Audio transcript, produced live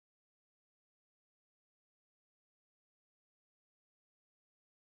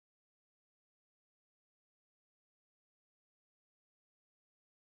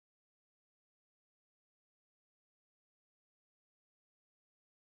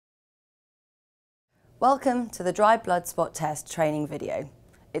Welcome to the dry blood spot test training video.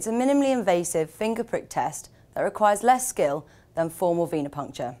 It's a minimally invasive finger prick test that requires less skill than formal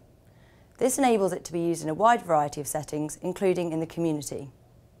venepuncture. This enables it to be used in a wide variety of settings, including in the community.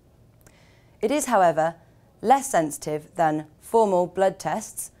 It is, however, less sensitive than formal blood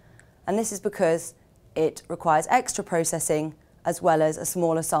tests, and this is because it requires extra processing as well as a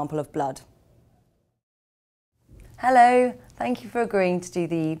smaller sample of blood. Hello, thank you for agreeing to do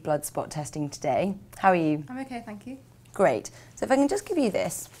the blood spot testing today. How are you? I'm okay, thank you. Great. So if I can just give you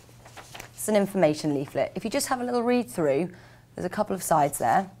this, it's an information leaflet. If you just have a little read through, there's a couple of sides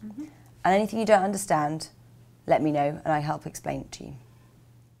there, and anything you don't understand, let me know and I help explain it to you.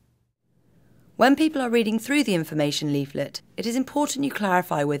 When people are reading through the information leaflet, it is important you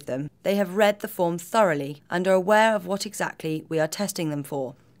clarify with them they have read the form thoroughly and are aware of what exactly we are testing them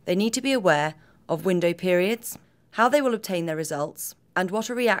for. They need to be aware of window periods, how they will obtain their results, and what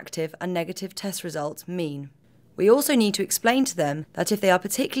a reactive and negative test result mean. We also need to explain to them that if they are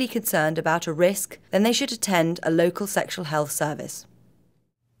particularly concerned about a risk, then they should attend a local sexual health service.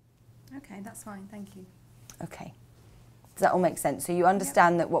 Okay, that's fine, thank you. Okay. Does that all make sense? So you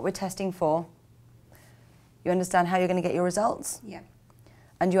understand that what we're testing for, you understand how you're going to get your results? Yeah.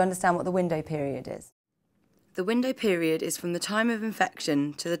 And you understand what the window period is? The window period is from the time of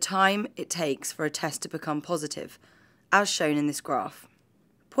infection to the time it takes for a test to become positive, as shown in this graph.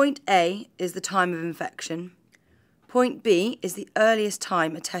 Point A is the time of infection. Point B is the earliest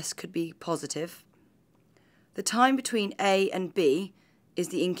time a test could be positive. The time between A and B is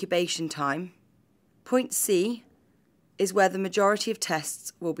the incubation time. Point C is where the majority of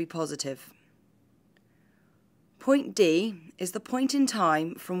tests will be positive. Point D is the point in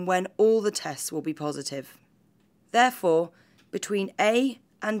time from when all the tests will be positive. Therefore, between A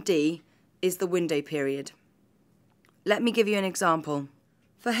and D is the window period. Let me give you an example.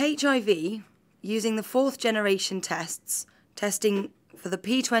 For HIV, using the fourth generation tests, testing for the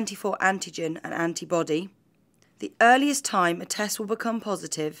P24 antigen and antibody, the earliest time a test will become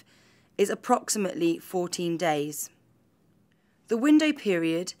positive is approximately 14 days. The window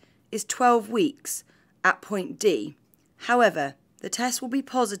period is 12 weeks at point D. However, the test will be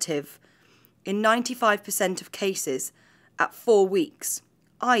positive in 95% of cases at 4 weeks,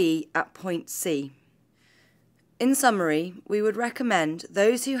 i.e. at point C. In summary, we would recommend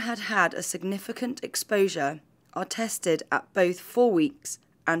those who had had a significant exposure are tested at both 4 weeks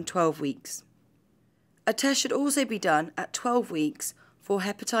and 12 weeks. A test should also be done at 12 weeks for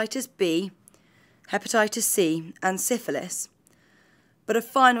hepatitis B, hepatitis C and syphilis, but a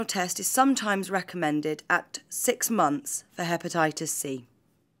final test is sometimes recommended at 6 months for hepatitis C.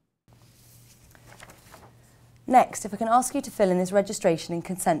 Next, if I can ask you to fill in this registration and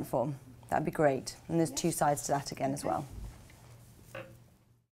consent form, that'd be great. And there's 2 sides to that again as well.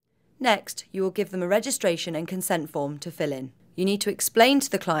 Next, you will give them a registration and consent form to fill in. You need to explain to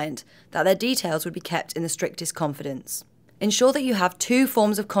the client that their details would be kept in the strictest confidence. Ensure that you have 2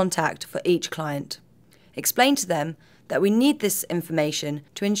 forms of contact for each client. Explain to them that we need this information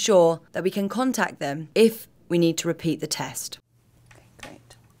to ensure that we can contact them if we need to repeat the test. Okay,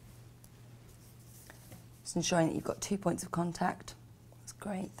 great. Just ensuring that you've got 2 points of contact. That's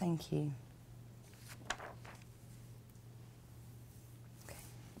great, thank you.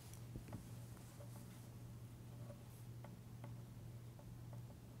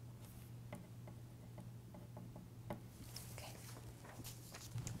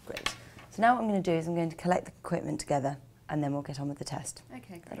 Great. So now what I'm going to do is I'm going to collect the equipment together and then we'll get on with the test. Okay,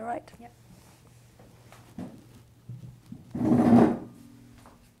 great. Is that all right? Yep.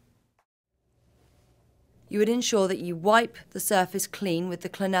 You would ensure that you wipe the surface clean with the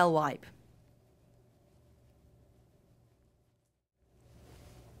Clinell wipe.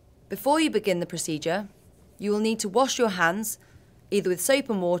 Before you begin the procedure, you will need to wash your hands either with soap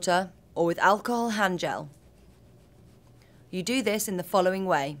and water or with alcohol hand gel. You do this in the following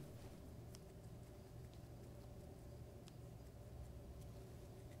way.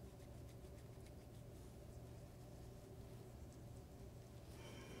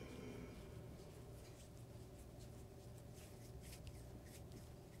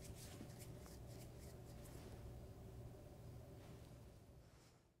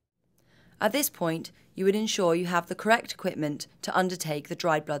 At this point, you would ensure you have the correct equipment to undertake the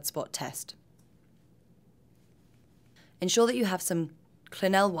dry blood spot test. Ensure that you have some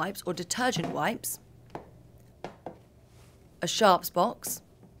Clinell wipes or detergent wipes, a sharps box,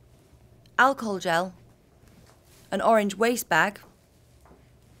 alcohol gel, an orange waste bag,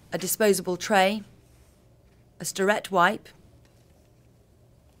 a disposable tray, a Starrett wipe,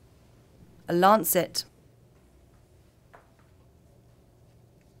 a lancet,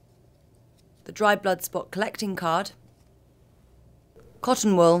 the dry blood spot collecting card,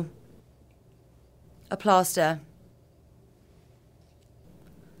 cotton wool, a plaster,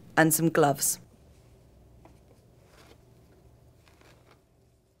 and some gloves.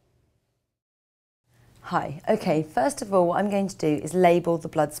 Hi, okay, first of all what I'm going to do is label the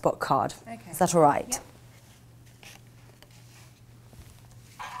blood spot card. Okay. Is that all right? Yep.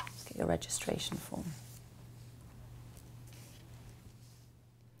 Let's get your registration form.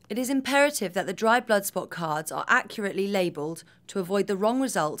 It is imperative that the dry blood spot cards are accurately labelled to avoid the wrong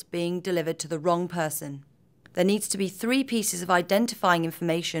result being delivered to the wrong person. There needs to be 3 pieces of identifying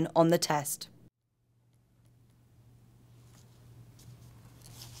information on the test.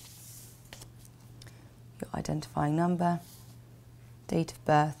 Your identifying number, date of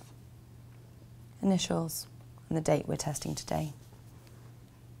birth, initials, and the date we're testing today.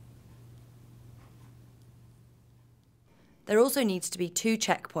 There also needs to be 2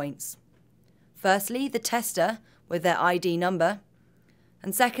 checkpoints. Firstly, the tester with their ID number,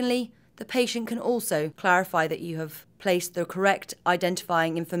 and secondly, the patient can also clarify that you have placed the correct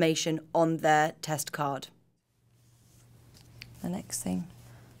identifying information on their test card. The next thing,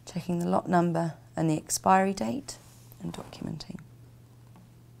 checking the lot number and the expiry date and documenting.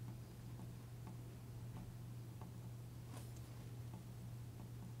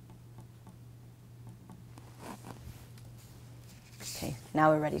 Okay, now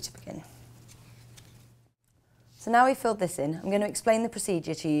we're ready to begin. So now we've filled this in, I'm going to explain the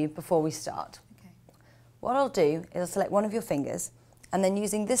procedure to you before we start. Okay. What I'll do is I'll select one of your fingers and then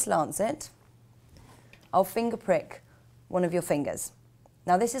using this lancet, I'll finger prick one of your fingers.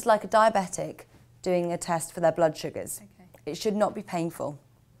 Now this is like a diabetic doing a test for their blood sugars. Okay. It should not be painful.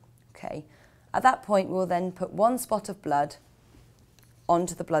 Okay. At that point we'll then put 1 spot of blood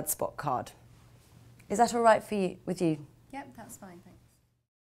onto the blood spot card. Is that all right for you, with you? Yep, that's fine, thanks.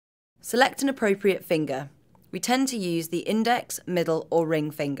 Select an appropriate finger. We tend to use the index, middle or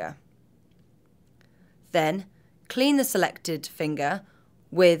ring finger. Then, clean the selected finger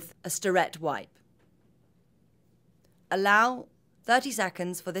with a Starrett wipe. Allow 30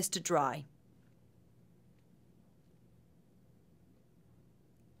 seconds for this to dry.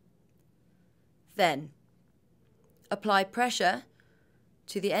 Then, apply pressure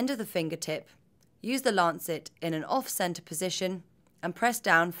to the end of the fingertip, use the lancet in an off-center position and press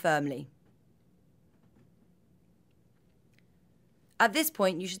down firmly. At this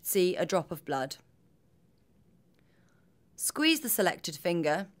point, you should see a drop of blood. Squeeze the selected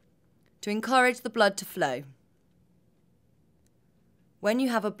finger to encourage the blood to flow. When you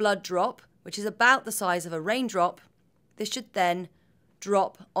have a blood drop, which is about the size of a raindrop, this should then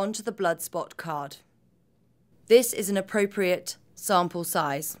drop onto the blood spot card. This is an appropriate sample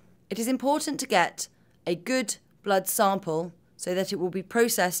size. It is important to get a good blood sample so that it will be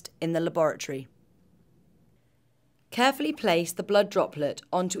processed in the laboratory. Carefully place the blood droplet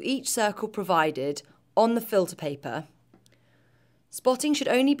onto each circle provided on the filter paper. Spotting should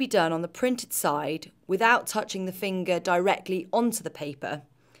only be done on the printed side without touching the finger directly onto the paper,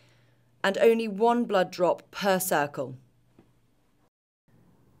 and only 1 blood drop per circle.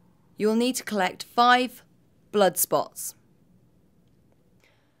 You will need to collect 5 blood spots.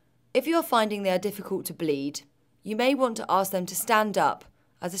 If you are finding they are difficult to bleed, you may want to ask them to stand up,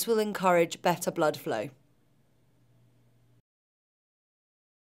 as this will encourage better blood flow.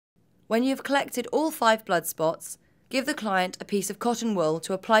 When you have collected all 5 blood spots, give the client a piece of cotton wool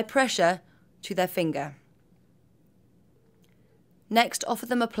to apply pressure to their finger. Next, offer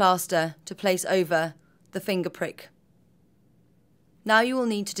them a plaster to place over the finger prick. Now you will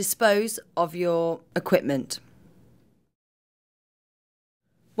need to dispose of your equipment.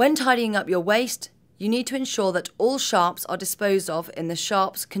 When tidying up your waste, you need to ensure that all sharps are disposed of in the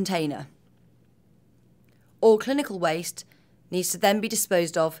sharps container. All clinical waste needs to then be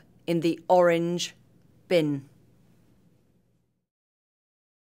disposed of in the orange bin.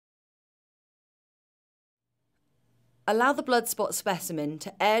 Allow the blood spot specimen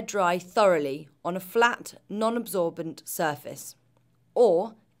to air dry thoroughly on a flat, non-absorbent surface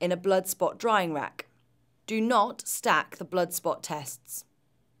or in a blood spot drying rack. Do not stack the blood spot tests.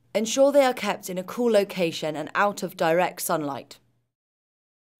 Ensure they are kept in a cool location and out of direct sunlight.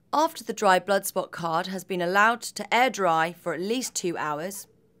 After the dry blood spot card has been allowed to air dry for at least 2 hours,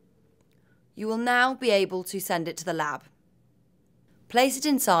 you will now be able to send it to the lab. Place it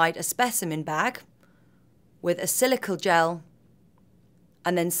inside a specimen bag with a silica gel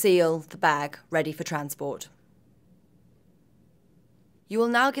and then seal the bag ready for transport. You will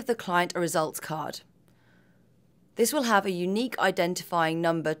now give the client a results card. This will have a unique identifying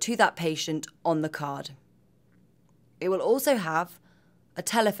number to that patient on the card. It will also have a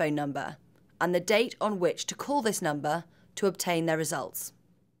telephone number and the date on which to call this number to obtain their results.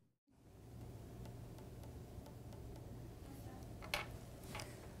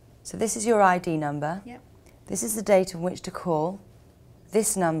 So this is your ID number. Yep. This is the date on which to call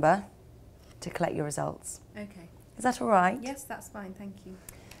this number to collect your results. Okay. Is that all right? Yes, that's fine, thank you.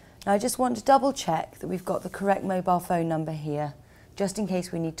 Now I just want to double check that we've got the correct mobile phone number here, just in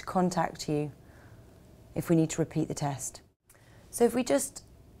case we need to contact you if we need to repeat the test. So if we just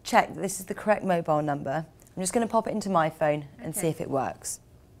check that this is the correct mobile number, I'm just going to pop it into my phone and see if it works.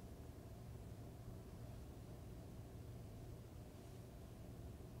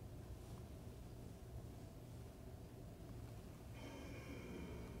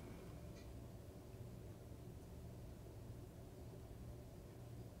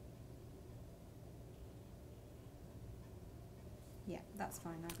 Yeah, that's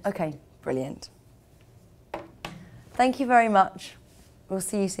fine. Okay, brilliant. Thank you very much. We'll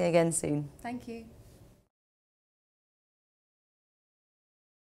see you again soon. Thank you.